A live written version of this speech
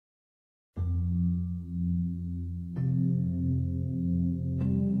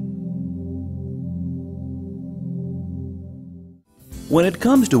When it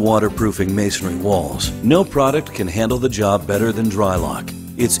comes to waterproofing masonry walls, no product can handle the job better than DRYLOK.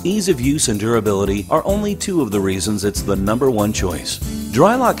 Its ease of use and durability are only two of the reasons it's the #1 choice.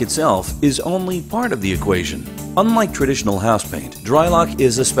 DRYLOK itself is only part of the equation. Unlike traditional house paint, DRYLOK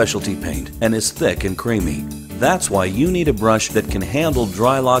is a specialty paint and is thick and creamy. That's why you need a brush that can handle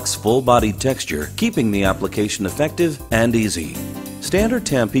DRYLOK's full-bodied texture, keeping the application effective and easy. Standard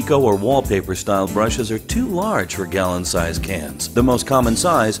Tampico or wallpaper style brushes are too large for gallon-sized cans, the most common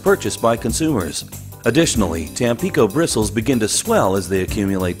size purchased by consumers. Additionally, Tampico bristles begin to swell as they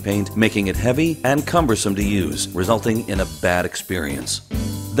accumulate paint, making it heavy and cumbersome to use, resulting in a bad experience.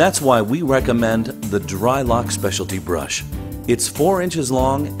 That's why we recommend the DRYLOK Specialty Brush. It's 4 inches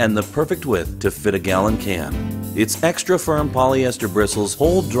long and the perfect width to fit a gallon can. Its extra firm polyester bristles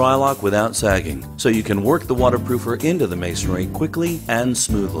hold DRYLOK without sagging, so you can work the waterproofer into the masonry quickly and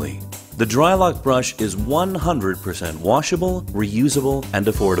smoothly. The DRYLOK brush is 100% washable, reusable, and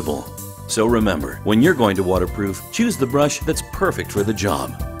affordable. So remember, when you're going to waterproof, choose the brush that's perfect for the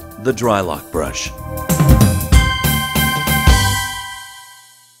job. The DRYLOK Brush.